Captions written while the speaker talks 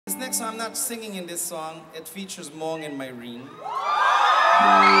next song, I'm not singing in this song. It features Mong and Myrene.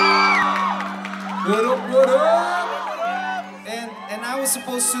 What up, what up? And I was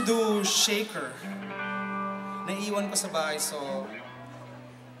supposed to do Shaker. Naiiwan ko sa bahay, so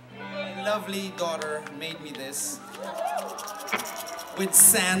my lovely daughter made me this with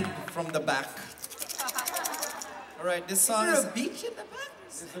sand from the back. All right, this song is... Is there a beach in the back?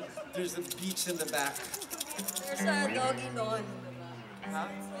 There's a beach in the back. There's a doggy lawn. Huh?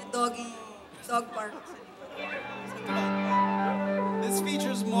 Dog park. This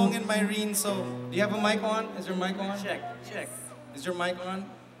features Mong and Myrene, so do you have a mic on? Is your mic on? Check. Is your mic on?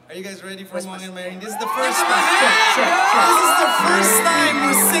 Are you guys ready for Mong and Myrene? This is the first time. This is the first time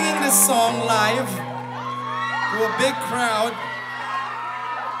we're singing this song live to a big crowd.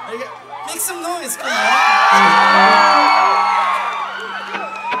 Make some noise, come on.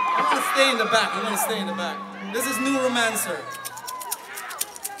 I'm gonna stay in the back. This is New Romancer.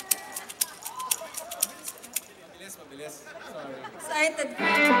 Mabilis. Sorry. Excited.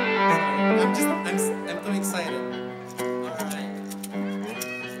 I'm too excited. All right.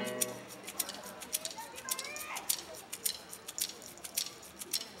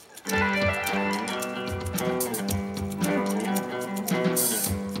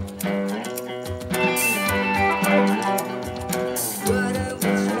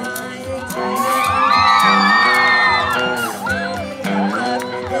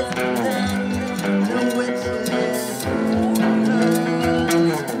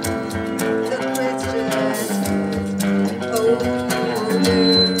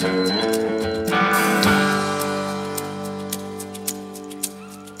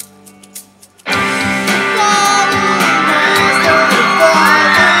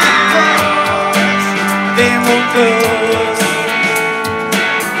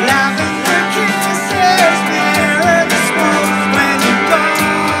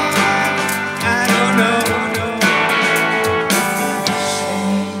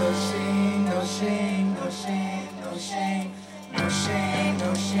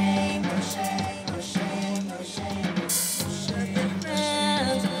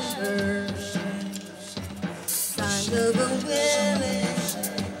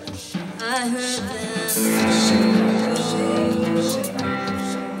 I heard them.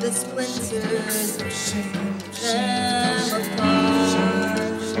 The splinters them apart.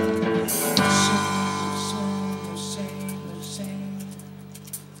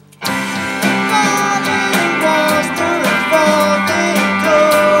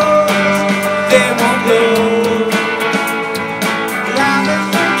 They won't go.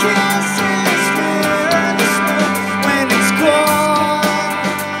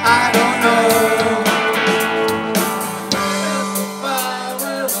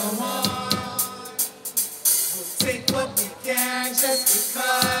 Just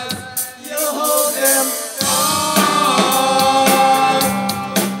because you hold them all,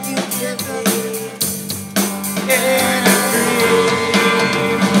 you give me in a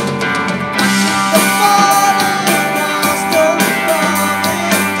dream. The falling walls, the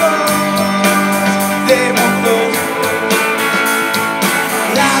revolving doors, they won't close.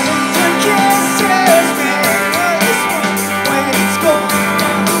 Lavender kisses me when it's gone.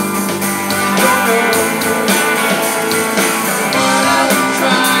 Don't know.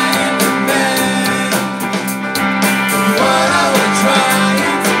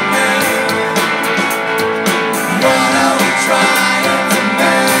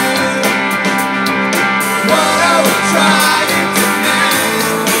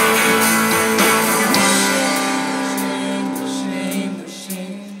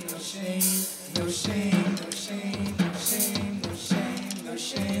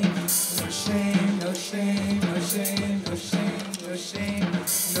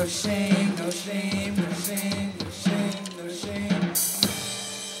 No shame,